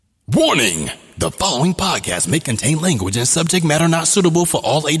Warning! The following podcast may contain language and subject matter not suitable for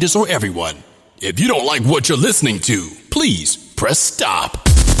all ages or everyone. If you don't like what you're listening to, please press stop.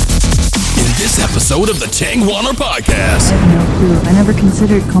 In this episode of the Chang Warner Podcast. I have no clue. I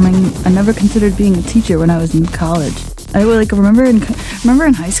never considered being a teacher when I was in college. I remember in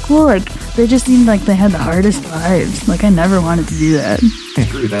high school, they just seemed like they had the hardest lives. I never wanted to do that.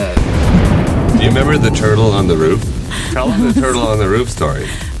 Screw that. Do you remember the turtle on the roof? Tell them the turtle on the roof story.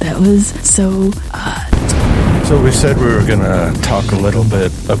 That was so odd. So we said we were going to talk a little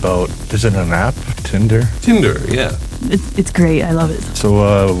bit about, is it an app? Tinder? Tinder, yeah. It's great. I love it.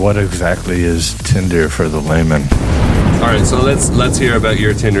 So what exactly is Tinder for the layman? All right, so let's hear about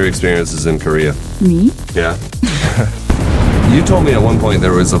your Tinder experiences in Korea. Me? Yeah. You told me at one point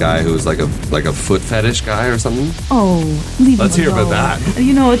there was a guy who was like a foot fetish guy or something. Oh, leave Let's it hear alone. about that.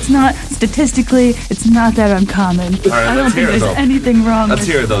 You know, it's not, statistically, it's not that uncommon. All right, I don't think there's anything wrong Let's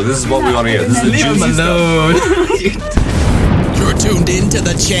with hear it, though. This is what we want to hear. This is the Leave juicy him stuff. You're tuned in to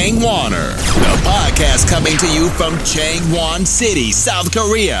the Chang Warner, the podcast coming to you from Changwon City, South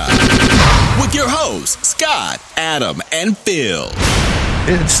Korea. With your hosts, Scott, Adam, and Phil.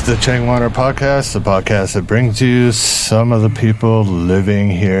 It's the Chang Warner Podcast, the podcast that brings you some of the people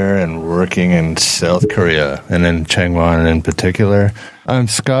living here and working in South Korea, and in Changwon in particular. I'm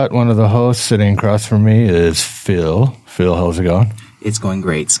Scott, one of the hosts. Sitting across from me is Phil. Phil, how's it going? It's going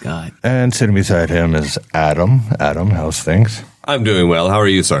great, Scott. And sitting beside him is Adam. Adam, how's things? I'm doing well. How are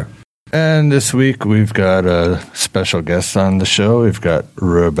you, sir? And this week we've got a special guest on the show. We've got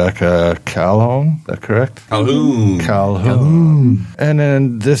Rebecca Calhoun. Is that correct? Calhoun. And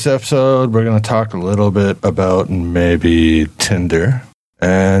in this episode, we're going to talk a little bit about maybe Tinder.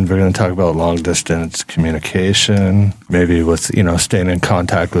 And we're going to talk about long distance communication, maybe with, staying in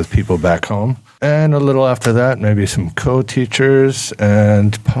contact with people back home. And a little after that, maybe some co-teachers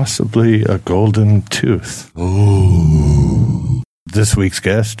and possibly a golden tooth. Ooh. This week's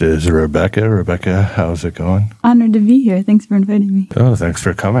guest is Rebecca. Rebecca, how's it going? Honored to be here. Thanks for inviting me. Oh, thanks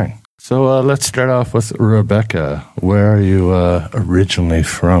for coming. So let's start off with Rebecca. Where are you originally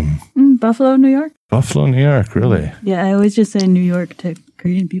from? Buffalo, New York. Buffalo, New York, really? Yeah, I always just say New York to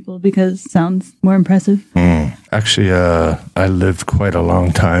Korean people because it sounds more impressive. Actually, I lived quite a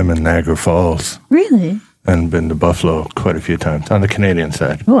long time in Niagara Falls. Really? And been to Buffalo quite a few times on the Canadian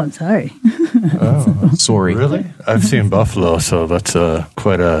side. Oh, I'm sorry. Oh, sorry. Really? I've seen Buffalo, so that's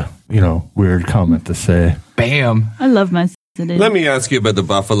quite a weird comment to say. Bam. I love my city. Let me ask you about the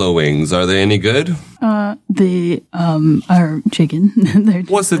buffalo wings. Are they any good? They are chicken. They're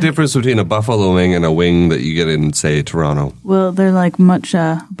What's the difference between a buffalo wing and a wing that you get in, say, Toronto? Well, they're like much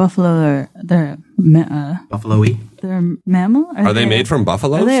buffalo. They're Buffalo-y. they're a mammal. Are they made from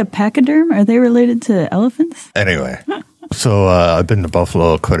buffaloes? Are they a pachyderm? Are they related to elephants? Anyway, so I've been to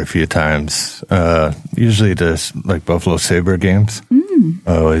Buffalo quite a few times, usually to Buffalo Sabre games.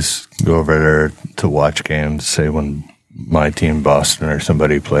 I always go over there to watch games, say when my team, Boston, or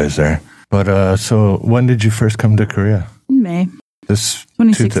somebody plays there. But so when did you first come to Korea? In May. This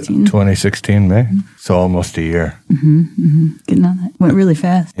 2016. 2016 May? So almost a year. Getting on that. Went really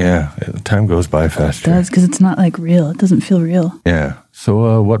fast. Yeah, time goes by fast. It does, because it's not real. It doesn't feel real. Yeah.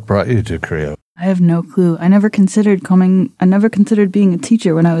 So what brought you to Korea? I have no clue. I never considered being a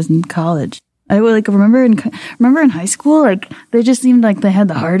teacher when I was in college. I remember in high school, they just seemed like they had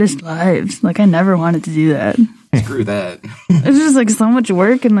the hardest lives. I never wanted to do that. Screw that. It's just so much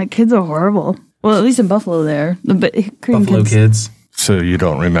work, and kids are horrible. Well, at least in Buffalo there. But Korean Buffalo kids. So you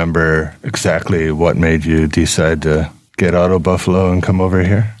don't remember exactly what made you decide to get out of Buffalo and come over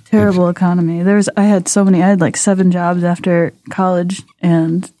here? Terrible economy. I had 7 jobs after college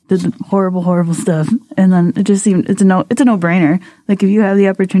and did horrible stuff. And then it just seemed, it's a no-brainer. If you have the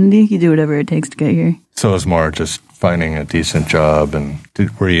opportunity, you do whatever it takes to get here. So it's more just finding a decent job. And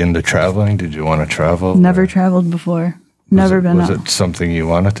were you into traveling? Did you want to travel? Never traveled before. Never been out. Was it something you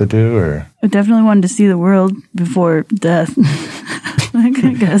wanted to do, or? I definitely wanted to see the world before death. I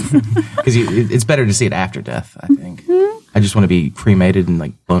guess. Because it's better to see it after death, I think. I just want to be cremated and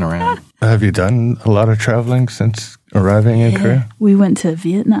blown around. Have you done a lot of traveling since arriving in Korea? We went to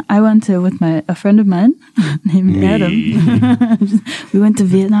Vietnam. I went with a friend of mine named Adam. We went to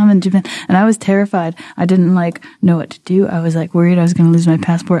Vietnam and Japan, and I was terrified. I didn't know what to do. I was worried I was going to lose my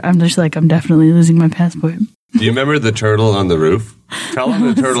passport. I'm just I'm definitely losing my passport. Do you remember the turtle on the roof? Tell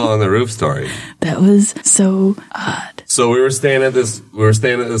them the turtle on the roof story. That was so odd. So we were staying at this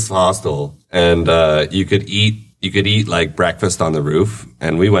hostel, and you could eat breakfast on the roof.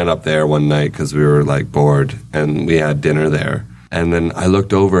 And we went up there one night because we were bored, and we had dinner there. And then I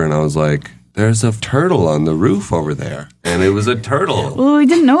looked over and I was like, there's a turtle on the roof over there. And it was a turtle. Well, we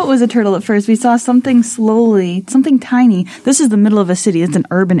didn't know it was a turtle at first. We saw something something tiny. This is the middle of a city. It's an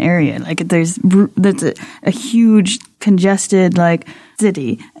urban area. Like there's a huge congested like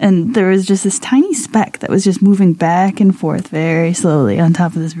city, and there was just this tiny speck that was just moving back and forth very slowly on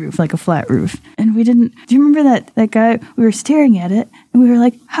top of this roof, like a flat roof. And we didn't. Do you remember that guy? We were staring at it, and we were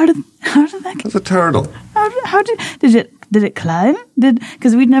like, "How did that? It's a turtle. How did it climb?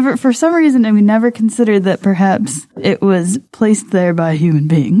 Because we'd never, for some reason, and we never considered that perhaps it was placed there by a human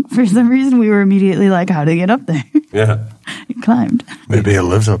being. For some reason, we were immediately like, how to get up there? Yeah. It climbed. Maybe it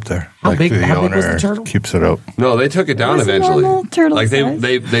lives up there. How big was the owner turtle? keeps it up. No, they took it down was a eventually. normal turtle like size.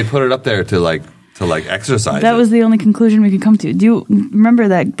 they put it up there to exercise. That it. was the only conclusion we could come to. Do you remember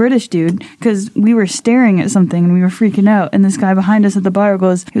that British dude? Because we were staring at something and we were freaking out, and this guy behind us at the bar he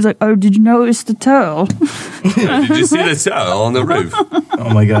was like, "Oh, did you notice the turtle?" Yeah, did you see the turtle on the roof? Oh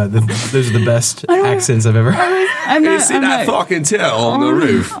my god, those are the best accents I've ever heard. You see that fucking turtle on the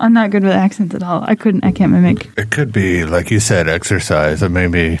roof? I'm not good with accents at all. I can't mimic. It could be, like you said, exercise. Or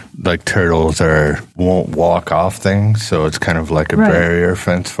maybe like turtles won't walk off things, so it's kind of like a Right. barrier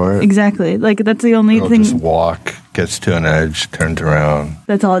fence for it. Exactly. Like that's the only It'll thing. just walk, gets to an edge, turns around.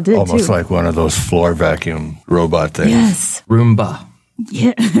 That's all it did Almost too. like one of those floor vacuum robot things. Yes. Roomba.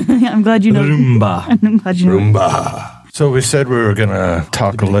 Yeah. I'm glad you know. Roomba. I'm glad you know. Roomba. So we said we were going to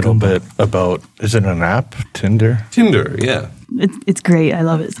talk a little bit about, is it an app, Tinder? Tinder, yeah. It's great. I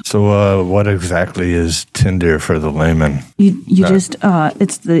love it. So what exactly is Tinder for the layman? You just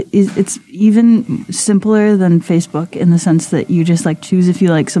it's even simpler than Facebook in the sense that you just like choose if you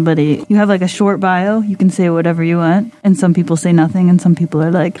like somebody. You have like a short bio. You can say whatever you want, and some people say nothing, and some people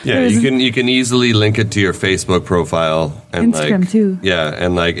are like, Yeah, you can easily link it to your Facebook profile and Instagram too. Yeah,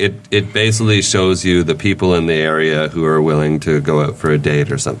 and like it basically shows you the people in the area who are willing to go out for a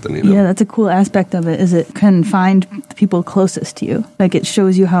date or something, you know. Yeah, that's a cool aspect of it. Is it can find the people closest to you. Like it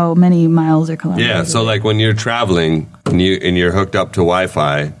shows you how many miles or kilometers. Yeah, so away. like when you're traveling and you're hooked up to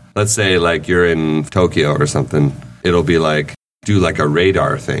Wi-Fi, let's say like you're in Tokyo or something, it'll be like do like a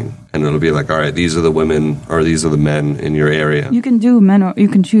radar thing, and it'll be like, all right, these are the women or these are the men in your area. You can do men or you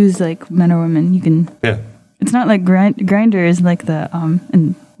can choose like men or women. You can. Yeah. It's not like Grindr is like the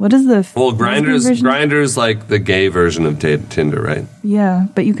and what is the Well, lesbian version? Grindr's like the gay version of Tinder, right? Yeah,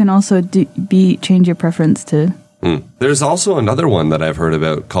 but you can also change your preference to. There's also another one that I've heard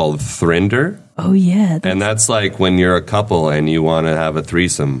about called Thrinder. Oh yeah, And that's like when you're a couple and you want to have a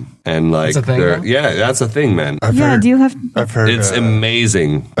threesome, and like, That's a thing, though? yeah, that's a thing, man. I've yeah. heard, Do you have? I've heard, It's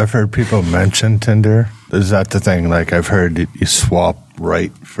amazing. I've heard people mention Tinder. Is that the thing? Like I've heard you swap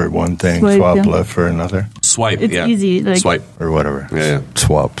right for one thing, Swipe, swap yeah. left for another, Swipe, It's yeah. easy, like- Swipe. or whatever. Yeah.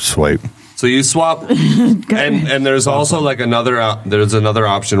 Swap, swipe. So you swap, and there's also like there's another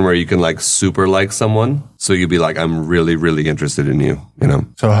option where you can like super like someone. So you'd be like, I'm really, really interested in you, you know.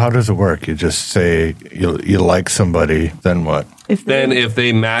 So how does it work? You just say you like somebody, then what? If Then if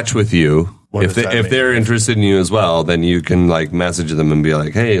they match with you, What if does that mean? they're interested in you as well, then you can like message them and be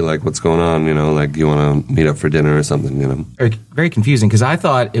like, hey, like what's going on? You know, like you want to meet up for dinner or something, you know. Very, very confusing because I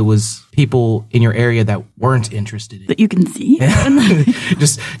thought it was people in your area that weren't interested in that you can see.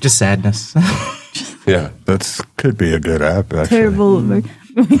 just sadness. Yeah. That could be a good app, actually. Terrible.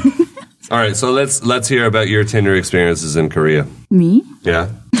 All right, so let's hear about your Tinder experiences in Korea. Me? Yeah.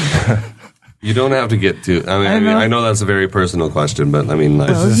 You don't have to get to. I know that's a very personal question, but I mean, like,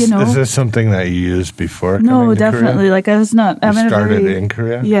 Well, Is you know. this something that you used before? No, coming to definitely. Korea? Like I was not. I'm You in a started very, in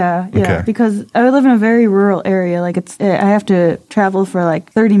Korea? Yeah, yeah. Okay. Because I live in a very rural area. Like I have to travel for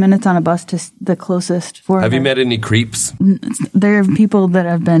like 30 minutes on a bus to the closest. have you met any creeps? There are people that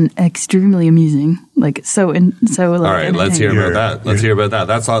have been extremely amusing. Like so. Like, All right, let's hear entertaining. about that. Let's hear about that.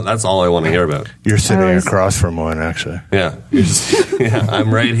 That's all I want to hear about. You're sitting I was- across from one, actually. Yeah, yeah,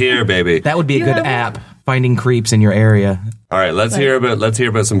 I'm right here, baby. That would be a You good have- app. Finding creeps in your area. All right, let's hear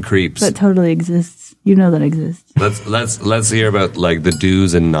about some creeps. That totally exists. You know that exists. Let's hear about like the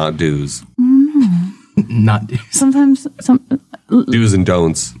do's and not do's, Not Sometimes do's and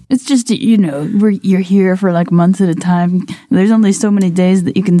don'ts. it's just you're here for like months at a time. There's only so many days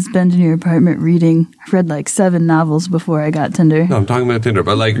that you can spend in your apartment reading. I've read like 7 novels before I got Tinder. No, I'm talking about Tinder,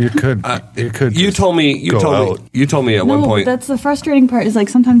 but like You could. You just told me go at one point. That's the frustrating part. Is like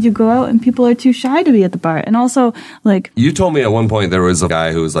sometimes you go out and people are too shy to be at the bar, and also like, You told me at one point there was a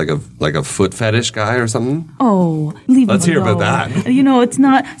guy who was like a foot fetish guy or something. oh, leave. Let's me hear about alone. that. You know, it's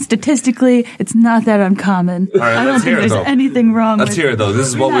not statistically, it's not that uncommon. right, I don't let's think hear it, there's though. anything wrong. Let's with hear it though. This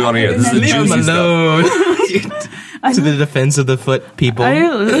is what we want to hear. This is the Leave him juicy stuff. alone. To the defense of the foot people. I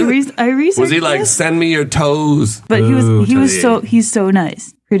researched Was he like, this, send me your toes? but Ooh, he's so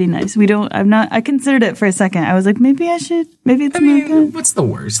nice. pretty nice. I considered it for a second. I was like, maybe it's I not mean, good. what's the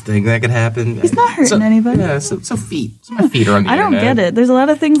worst thing that could happen? He's not hurting anybody. Yeah, so feet. So my feet are on the I don't internet. get it. There's a lot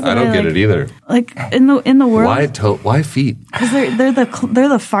of things that I don't get like, it either. Like in the world, Why feet? because they're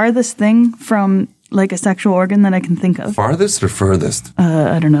the farthest thing from like a sexual organ that I can think of. Farthest or furthest?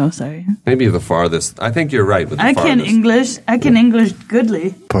 I don't know. Sorry, Maybe the farthest. I think you're right with the I farthest. can English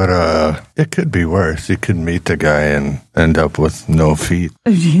goodly. But it could be worse. You could meet the guy and end up with no feet.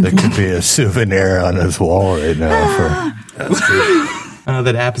 Really? There could be a souvenir on his wall right now. That's true.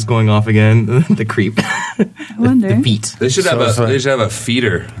 That app is going off again. The creep. I wonder. The feet. They should have So it's like- they should have a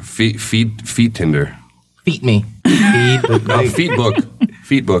feet Tinder. Feet me. Feed.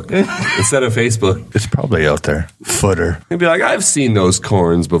 Feet book instead of Facebook. It's probably out there. Footer. You'd be like, I've seen those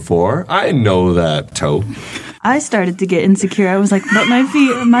corns before. I know that toe. I started to get insecure. I was like, but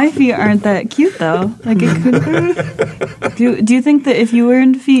my feet aren't that cute though. Like it could be. Do you think that if you were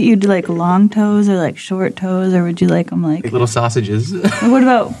into feet, you'd like long toes or like short toes, or would you like them like? Like little sausages. What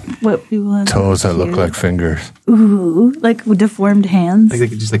about what people have? Toes that look cute? like fingers. Ooh, like with deformed hands. Like they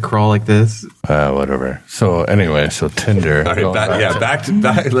could just like crawl like this. Whatever. So anyway, Tinder. All right, going back to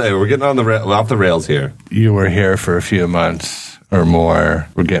we're getting off the rails here. You were here for a few months or more.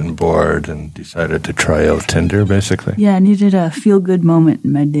 We're getting bored and decided to try out Tinder, basically. Yeah, I needed a feel-good moment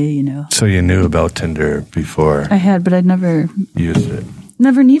in my day, you know. So you knew about Tinder before I had, but I'd never used it.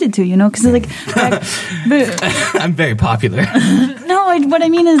 needed to, you know, because like, but, I'm very popular. what I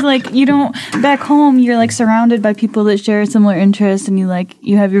mean is like you don't back home. You're like surrounded by people that share similar interests, and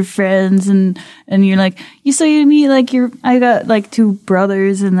you have your friends, and you're like you meet like I got like two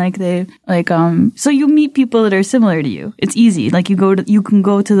brothers, and like they like so you meet people that are similar to you. It's easy. Like you can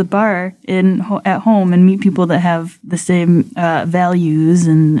go to the bar at home and meet people that have the same values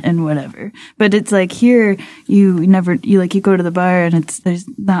and whatever. But it's like here you go to the bar and there's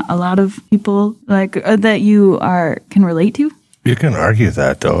not a lot of people like that you can relate to. You can argue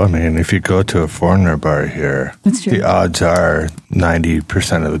that, though. I mean, if you go to a foreigner bar here, That's true. the odds are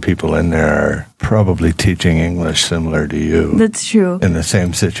 90% of the people in there are probably teaching English similar to you That's true. in the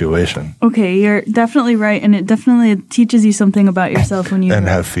same situation Okay, you're definitely right, and it definitely teaches you something about yourself when you and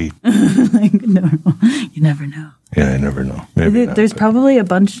have feet. like no, you never know. Yeah, I never know. Maybe not, There's but- probably a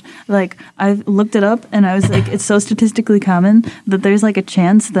bunch, like, I've looked it up, and I was like, it's so statistically common that there's, like, a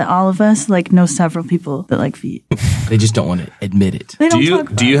chance that all of us, like, know several people that like feet. They just don't want to admit it. They don't Do you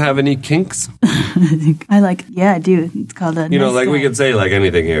talk do you have any kinks? I do. It's called a You know, nice like we guy. could say like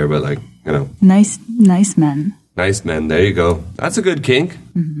anything here, but like, you know, Nice men. nice men. There you go. That's a good kink.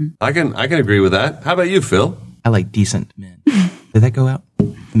 Mm-hmm. I can agree with that. How about you, Phil? I like decent men. Did that go out?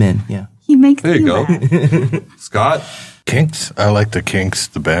 Men, yeah. He makes There you me go. laugh. Scott, Kinks? I like the Kinks,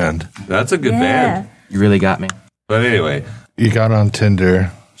 the band. that's a good band. You really got me. But anyway, You got on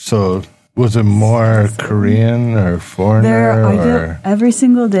Tinder, so was it more Korean or foreigner? I or get every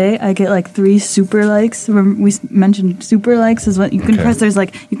single day. I get like 3 super likes. We mentioned super likes is what you can Okay. press. There's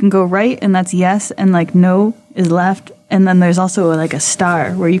like you can go right, and that's yes, and like no is left, and then there's also like a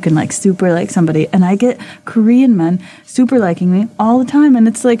star where you can like super like somebody. And I get Korean men super liking me all the time, and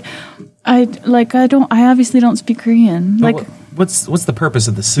it's like I obviously don't speak Korean. Like What's the purpose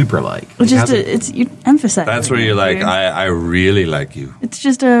of the super like? it's just how's it- it's you emphasize. that's where you're like, I really like you. It's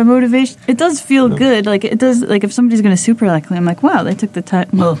just a motivation. It does feel good. Like it does. Like if somebody's going to super like me, I'm like, wow, they took the time.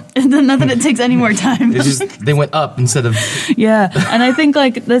 Well, not that it takes any more time. it's just they went up instead of Yeah, and I think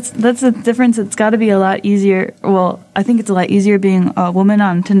like that's the difference. It's got to be a lot easier. Well, I think it's a lot easier being a woman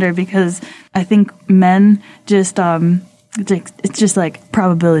on Tinder because I think men just it's just like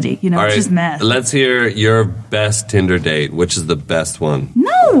probability. You know, All it's right, just math. let's hear your best Tinder date. Which is the best one?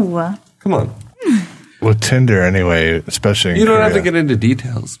 No, Come on. With Tinder, anyway, especially in You don't have to Korea, get into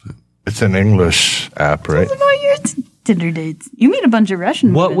details. But it's an English app, right? what about your Tinder dates? You meet a bunch of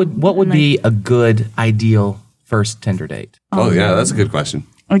Russian. what women, would and, like, be a good ideal first Tinder date? oh yeah, that's a good question.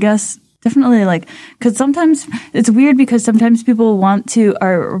 I guess definitely like because sometimes it's weird because sometimes people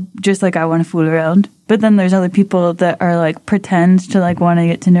are just like I want to fool around, but then there's other people that are like pretend to like want to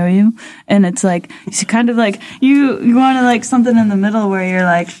get to know you, and it's like it's kind of like you want to like something in the middle where you're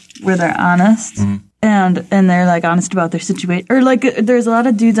like where they're honest. And they're like honest about their situation, or like there's a lot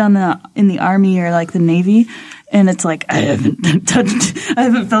of dudes in the army or like the Navy, and it's like I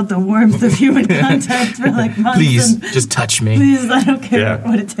haven't felt the warmth of human contact for like months. Please, and just touch me. please, I don't care Yeah.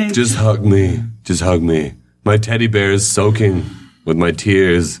 what it takes. Just hug me. Just hug me. My teddy bear is soaking with my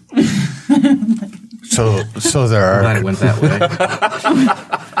tears. So there Glad it are went that way.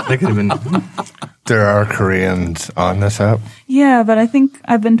 That could have been. Koreans on this app. Yeah, but I think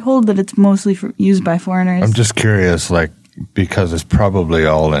I've been told that it's mostly used by foreigners. I'm just curious, like because it's probably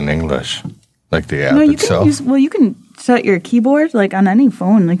all in English, like the app No, you itself. can use. Well, you can set your keyboard like on any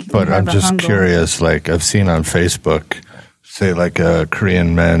phone. Like, you But can I'm have a just Hangul. curious, like I've seen on Facebook, say like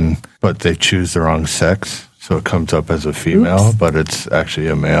Korean men, but they choose the wrong sex. So it comes up as a female, Oops. but it's actually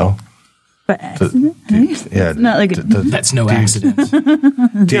a male. But accident, right? Yeah. It's not like a, That's no accident.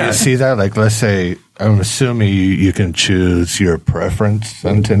 Do you see that? Like, let's say, I'm assuming you can choose your preference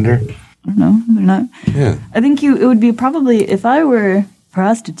on Tinder. no, they're not. Yeah. I think it would be probably, if I were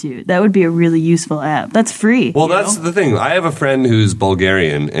prostitute, that would be a really useful app. That's free. Well, you that's know? the thing. I have a friend who's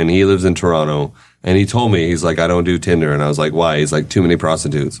Bulgarian, and he lives in Toronto, and he told me, he's like, I don't do Tinder. And I was like, why? He's like, too many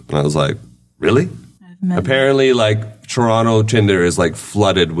prostitutes. And I was like, really? met- Apparently, like, Toronto Tinder is, like,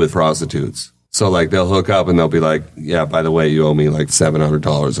 flooded with prostitutes. So, like, they'll hook up, and they'll be like, yeah, by the way, you owe me, like,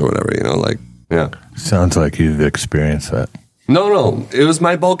 $700 or whatever, you know, like, yeah. Sounds like you've experienced that. No, it was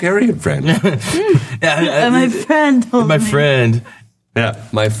my Bulgarian friend. And my friend told My me. friend. Yeah,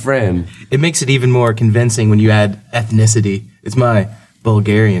 my friend. It makes it even more convincing when you add ethnicity. It's my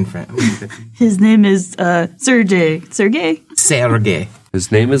Bulgarian friend. His name is Sergey. Sergey? Sergey.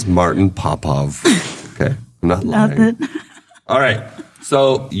 His name is Martin Popov. Okay, I'm not lying. Not that. All right.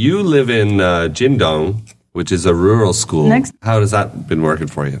 So you live in Jindong, which is a rural school. Next- How has that been working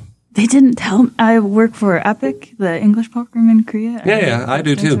for you? They didn't tell me. I work for Epic, the English program in Korea. Yeah, I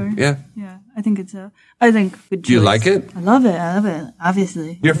do too. Yeah. Yeah, I think it's I think good choice. Do you like it? I love it,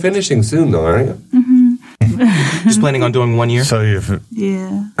 obviously. You're finishing soon, though, aren't you? Just planning on doing 1 year? So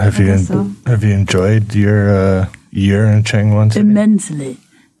Yeah. have I you guess so. have you enjoyed your year in Changwon City? Immensely.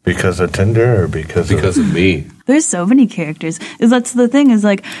 Because of Tinder or because of me. There's so many characters. That's the thing is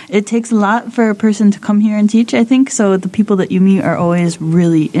like it takes a lot for a person to come here and teach, I think. So the people that you meet are always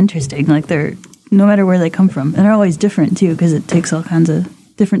really interesting. Like they're no matter where they come from, and they're always different too because it takes all kinds of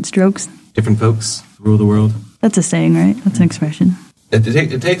different strokes. Different folks rule the world. That's a saying, right? That's an expression.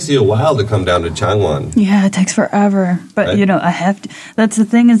 It takes you a while to come down to Changwon. Yeah, it takes forever. But Right. you know, I have to. That's the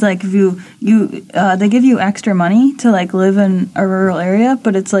thing is like if they give you extra money to like live in a rural area,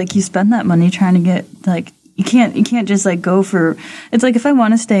 but it's like you spend that money trying to get like you can't just like go for. It's like if I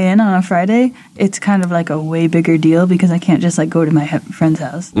want to stay in on a Friday, it's kind of like a way bigger deal because I can't just like go to my friend's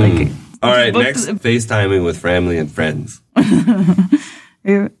house. Like, All right, book- next, FaceTiming with family and friends.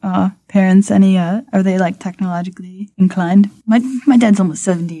 Your parents, are they like technologically inclined? My dad's almost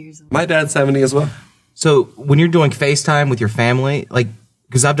 70 years old. My dad's 70 as well. So when you're doing FaceTime with your family, like,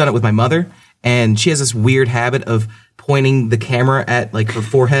 because I've done it with my mother, and she has this weird habit of pointing the camera at like her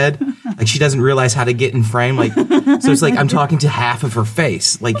forehead, like she doesn't realize how to get in frame. Like, so it's like I'm talking to half of her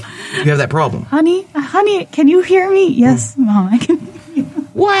face. Like, you have that problem. Honey, can you hear me? Yes, Mom, I can.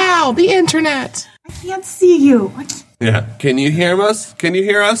 Wow, the internet. I can't see you. Yeah. Can you hear us? Can you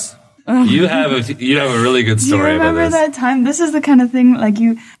hear us? You have a really good Do you story remember about this. that time? This is the kind of thing like do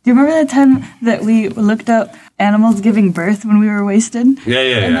you remember that time that we looked up animals giving birth when we were wasted? Yeah.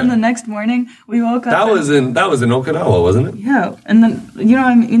 And then the next morning we woke up. That was in Okinawa, wasn't it? yeah. And then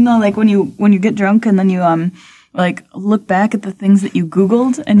like when you get drunk and then you like look back at the things that you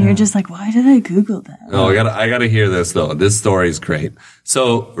Googled and you're just like, why did I Google that? Oh, I gotta hear this though. This story's great.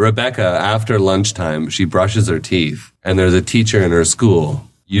 So Rebecca, after lunchtime, she brushes her teeth, and there's a teacher in her school.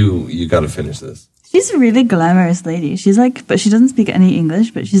 You gotta finish this. She's a really glamorous lady. She's like, but she doesn't speak any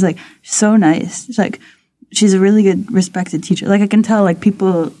English, but she's like so nice. She's a really good, respected teacher. Like I can tell, like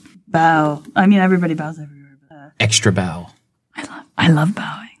people bow. I mean, everybody bows everywhere. But, Extra bow. I love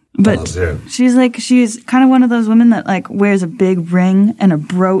bowing. But Oh, dear. she's kind of one of those women that like wears a big ring and a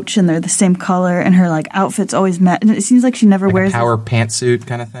brooch, and they're the same color, and her like outfits always match. And it seems like she never Like wears a power pantsuit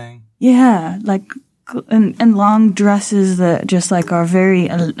kind of thing. Yeah, like and long dresses that just like are very.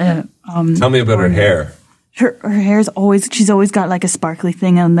 Tell me about her hair. Her hair's always. She's always got like a sparkly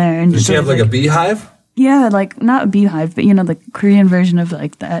thing on there, and Does just she have always, like a beehive? Yeah, like not a beehive, but the Korean version of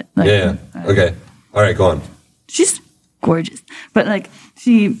like that. Like, Yeah. Okay. All right, go on. She's gorgeous, but like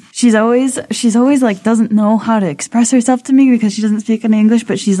she's always like doesn't know how to express herself to me because she doesn't speak any English,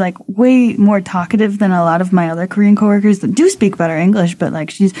 but she's like way more talkative than a lot of my other Korean coworkers that do speak better English. But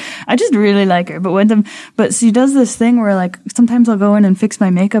like I just really like her. But she does this thing where like sometimes I'll go in and fix my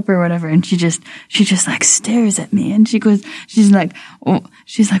makeup or whatever, and she just like stares at me, and she's like,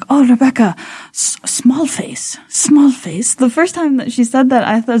 oh Rebecca, small face. The first time that she said that,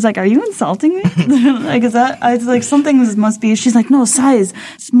 I was like, are you insulting me? Like is that? I was like something must be. She's like, no, size.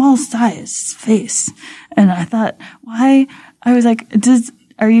 Small size face. And I thought, why? I was like,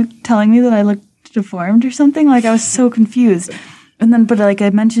 are you telling me that I look deformed or something? Like I was so confused. And then, but like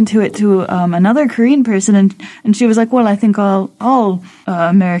I mentioned to another Korean person, and she was like, "Well, I think all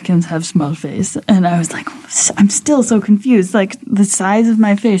Americans have small face." And I was like, "I'm still so confused. Like the size of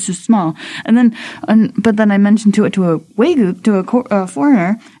my face is small." And then, but then I mentioned to a Waygook, to a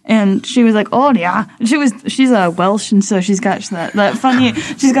foreigner, and she was like, "Oh yeah." She's a Welsh, and so she's got that funny.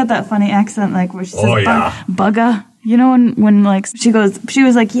 She's got that funny accent, like where she says, "Oh yeah, bugga." You know, when like she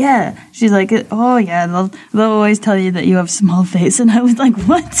was like, yeah. She's like, oh yeah, they'll always tell you that you have small face. And I was like,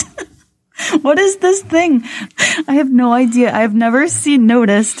 what? What is this thing? I have no idea. I've never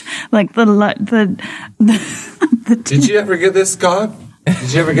noticed like the Did you ever get this, Scott?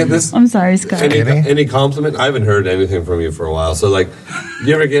 Did you ever get this? I'm sorry, Scott. Any compliment? I haven't heard anything from you for a while. So like,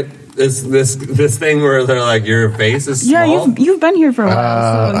 you ever get this thing where they're like, your face is small? Yeah, you've been here for a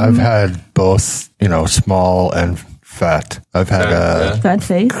while. So. I've had both, small and fat. I've had fat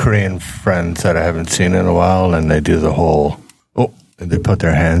face. Korean friends that I haven't seen in a while, and they do the whole, they put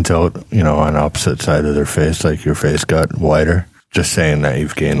their hands out, on opposite side of their face, like your face got wider, just saying that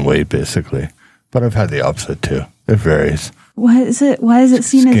you've gained weight, basically. But I've had the opposite too. It varies. Why is it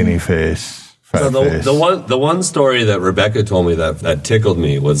seen as skinny face, fat face? The one story that Rebecca told me that tickled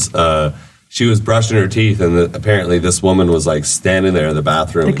me was she was brushing her teeth, and apparently this woman was like standing there in the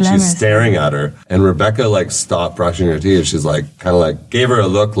bathroom, and she's staring at her, and Rebecca like stopped brushing her teeth. She's like kind of like gave her a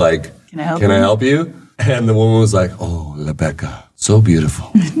look like, "Can I help you?" And the woman was like, "Oh, Rebecca, so beautiful."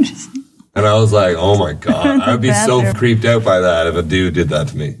 And I was like, "Oh my God, I would be so creeped out by that if a dude did that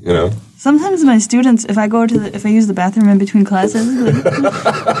to me." Sometimes my students, if I use the bathroom in between classes.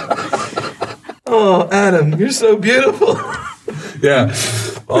 Oh, Adam, you're so beautiful. Yeah.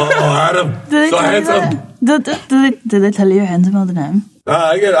 Oh, Adam, so handsome. Do they tell you you're handsome all the time?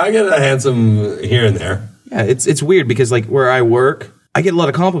 I get a handsome here and there. Yeah, it's weird because like where I work, I get a lot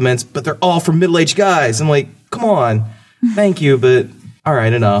of compliments, but they're all from middle-aged guys. I'm like, come on, thank you, but all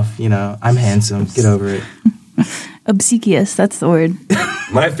right, enough. I'm handsome. Get over it. Obsequious, that's the word.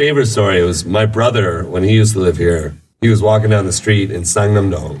 My favorite story was my brother, when he used to live here, he was walking down the street in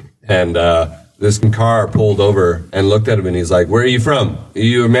Sangnam-dong, and this car pulled over and looked at him, and he's like, "Where are you from? Are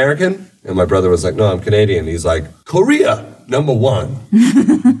you American?" And my brother was like, "No, I'm Canadian." He's like, "Korea, number 1.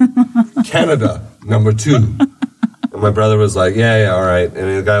 Canada, number 2. And my brother was like, yeah, all right.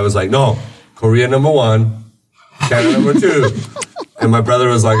 And the guy was like, "No, Korea, number 1. Canada, number 2. And my brother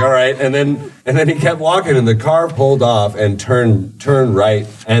was like, "All right." And then he kept walking, and the car pulled off and turned right.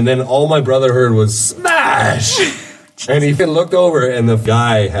 And then all my brother heard was smash. And he looked over, and the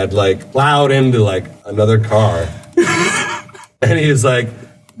guy had like plowed into like another car. And he was like,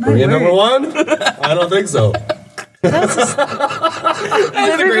 "Korea number 1? I don't think so." That's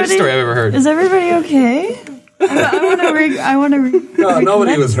the greatest story I've ever heard. Is everybody okay? I want to. No,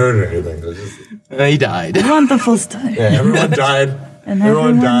 nobody was hurt or anything. It was just, he died. I want the full story. yeah, everyone died. And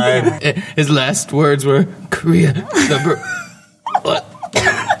everyone died. His last words were Korea number. What?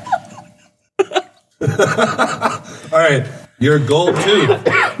 All right, your gold tooth.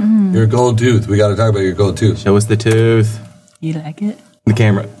 Your gold tooth. We got to talk about your gold tooth. Show us the tooth. You like it? The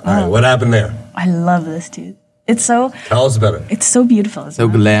camera. All right, what happened there? I love this tooth. It's so. Tell us about it. It's so beautiful. So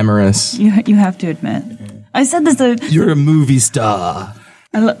glamorous. You have to admit. I said this. You're a movie star.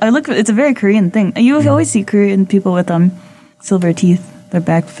 I look. It's a very Korean thing. You always see Korean people with silver teeth. Their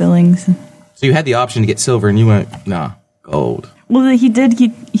back fillings. So you had the option to get silver, and you went, nah, gold. Well, he did. He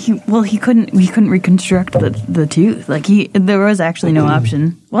couldn't reconstruct the tooth. Like there was actually no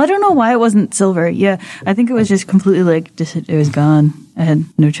option. Well, I don't know why it wasn't silver. Yeah, I think it was just completely it was gone. I had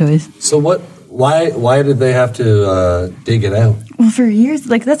no choice. So what? Why did they have to dig it out? Well, for years,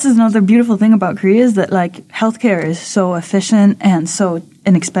 like that's another beautiful thing about Korea is that like healthcare is so efficient and so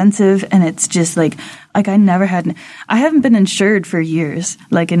inexpensive, and it's just like I haven't been insured for years,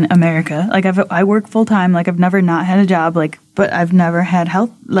 like in America. Like I work full time, like I've never not had a job, like but I've never had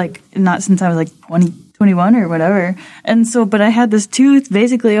health, like not since I was like 21 or whatever. And so, but I had this tooth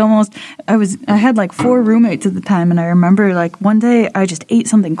basically almost. I had like 4 roommates at the time, and I remember like one day I just ate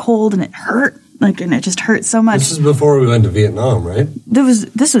something cold and it hurt. And it just hurt so much. This is before we went to Vietnam, right?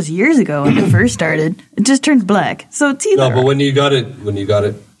 This was years ago when it first started. It just turned black. So it's either. No, but when you got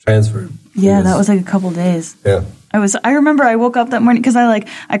it transferred. Yeah, that was like a couple days. Yeah. I remember I woke up that morning because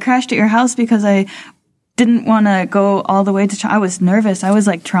I crashed at your house because I didn't want to go all the way to. I was nervous. I was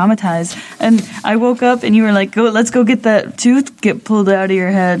like traumatized, and I woke up and you were like, let's go get that tooth pulled out of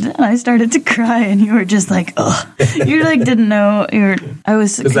your head." And I started to cry, and you were just like, "Ugh." You like didn't know I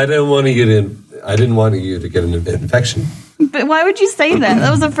was because I didn't want to get in. I didn't want you to get an infection. But why would you say that?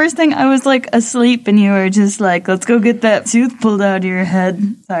 That was the first thing. I was like asleep, and you were just like, "Let's go get that tooth pulled out of your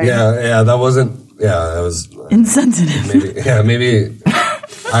head." Sorry. Yeah, that wasn't. Yeah, that was Insensitive. maybe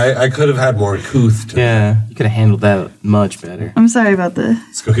I could have had more couth to Yeah, you could have handled that much better. I'm sorry about the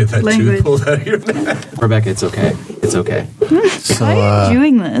Let's go get that Language. tooth pulled out of your neck. Rebecca, it's okay. It's okay. Why are you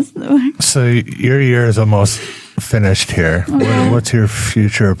doing this? So your year is almost finished here. What's your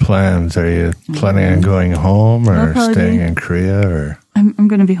future plans? Are you planning on going home or I'll probably staying be- in Korea or I'm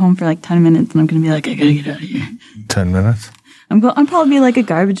going to be home for like 10 minutes and I'm going to be like, I got to get out of here. 10 minutes? I'll probably be like a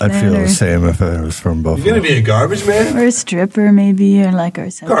garbage I'd man feel or, the same if I was from Buffalo. You're gonna be a garbage man? or a stripper maybe or like our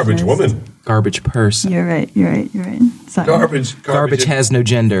Garbage woman. Garbage person. You're right. Sorry. Garbage has no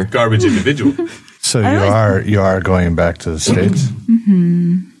gender. Garbage individual. So I you are going back to the States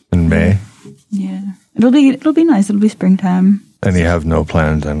in May, Yeah. It'll be nice. It'll be springtime. and you have no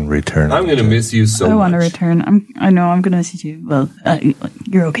plans on returning. I'm gonna miss you so I much. want to return. I know I'm going to miss you too. Well,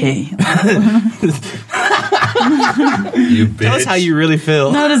 you're okay. You bitch. Tell us how you really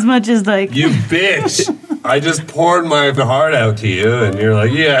feel. Not as much as like You bitch. I just poured my heart out to you, and you're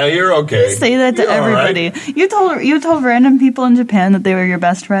like, yeah, you're okay. say that to You're all right. everybody. You told random people in Japan that they were your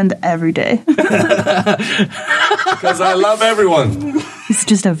best friend every day. Because I love everyone. He's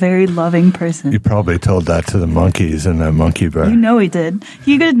just a very loving person. You probably told that to the monkeys in that monkey bar. You know he did.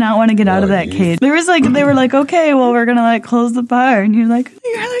 He did not want to get out of that you- cage. They were like, okay, well, we're gonna like close the bar, and you're like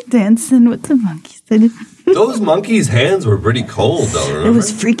dancing with the monkeys. Those monkeys' hands were pretty cold, though. Remember? It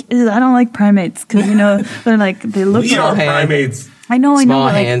was freaky. I don't like primates because they're like they look. We are like, primates. I know. Small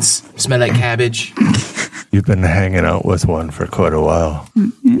but, like, hands, smell like cabbage. You've been hanging out with one for quite a while.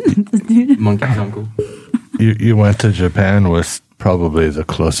 Monkey's uncle. You went to Japan with probably the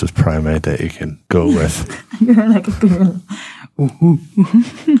closest primate that you can go with. You're like a girl.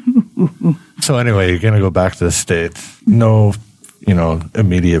 So anyway, you're going to go back to the States. No,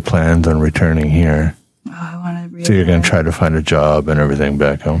 immediate plans on returning here. Oh, I want to. So you're going to try to find a job and everything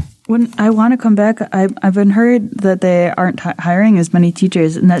back home. When I want to come back, I've been heard that they aren't hiring as many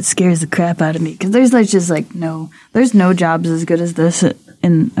teachers, and that scares the crap out of me because there's there's no jobs as good as this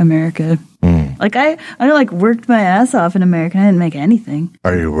in America. Like I worked my ass off in America. I didn't make anything.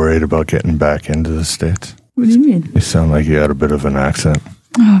 Are you worried about getting back into the States? What do you mean? You sound like you had a bit of an accent.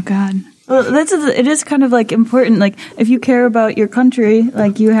 Oh God. Well, it is kind of like important. Like if you care about your country,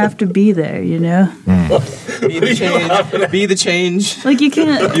 like you have to be there. Be the change. Be the change Like you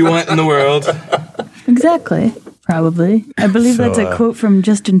can't. you want in the world. Exactly. Probably. I believe So, that's a quote from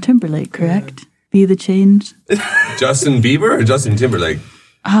Justin Timberlake. Correct. Be the change. Justin Bieber or Justin Timberlake?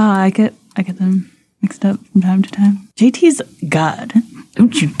 I get them mixed up from time to time. JT's God.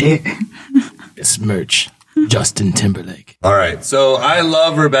 Don't you dare. This merch. Justin Timberlake. All right. So I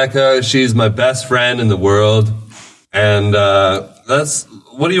love Rebecca. She's my best friend in the world. And that's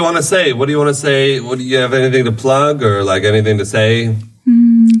what do you want to say? What do you want to say? What do you have anything to plug or like anything to say?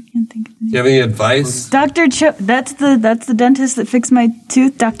 Can't think of Do you have any advice? Dr. Cha. That's the dentist that fixed my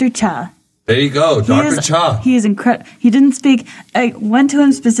tooth. Dr. Cha. There you go, Dr. Cha. He is incredible. He didn't speak. I went to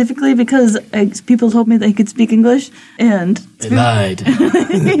him specifically because people told me that he could speak English, and They lied.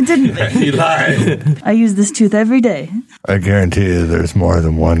 he didn't. He lied. I use this tooth every day. I guarantee you there's more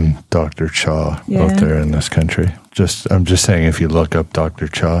than one Dr. Cha Yeah. out there in this country. I'm just saying if you look up Dr.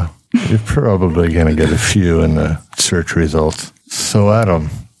 Cha, you're probably going to get a few in the search results. So Adam,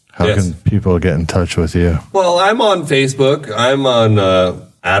 how Yes. can people get in touch with you? Well, I'm on Facebook. I'm on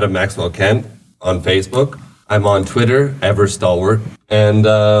Adam Maxwell Kent on Facebook. I'm on Twitter, Everstalwart. And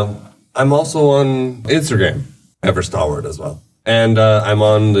I'm also on Instagram, Everstalwart as well. And I'm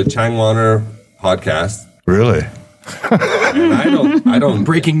on the Changwaner podcast. Really? And I don't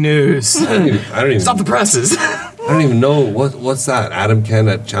Breaking news. I don't even Stop the presses. I don't even know what's that. Adam Kent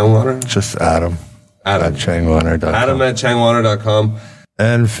at Changwaner? Just Adam Adam. at changwaner.com. Adam at Changwaner.com.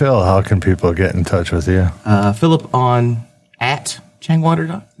 And Phil, how can people get in touch with you? Philip on at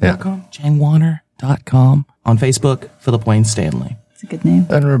changwater.com. Yeah. Changwater.com. On Facebook, Philip Wayne Stanley. It's a good name.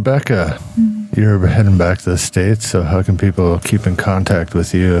 And Rebecca, you're heading back to the States, so how can people keep in contact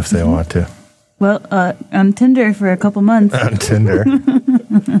with you if they want to? Well, on Tinder for a couple months. On Tinder.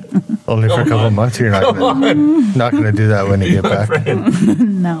 Only for a couple of months. You're not gonna do that when you get back.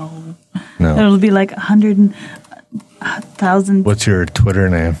 No. No. It'll be like 100,000. What's your Twitter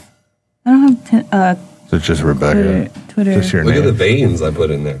name? I don't have Is it just Rebecca? Twitter. Just your Look at the name. veins I put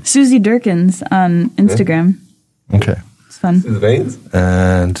in there. Susie Durkins on Instagram. Okay. It's fun. See the veins?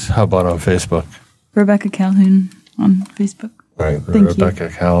 And how about on Facebook? Rebecca Calhoun on Facebook. All right. Thank you. Rebecca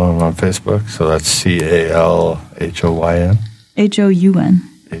Callum on Facebook. So that's CALHOYN. HOUN.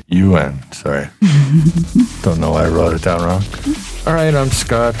 UN. Sorry. Don't know why I wrote it down wrong. All right, I'm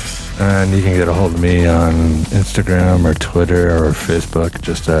Scott, and you can get a hold of me on Instagram or Twitter or Facebook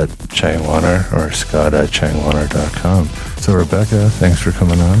just at Changwaner or Scott@changwaner.com. So, Rebecca, thanks for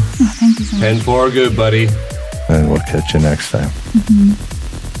coming on, Oh, thank you so much. 10-4, good buddy. and we'll catch you next time.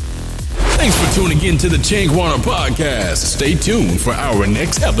 Thanks for tuning in to the Changwaner Podcast. Stay tuned for our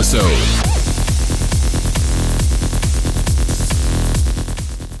next episode.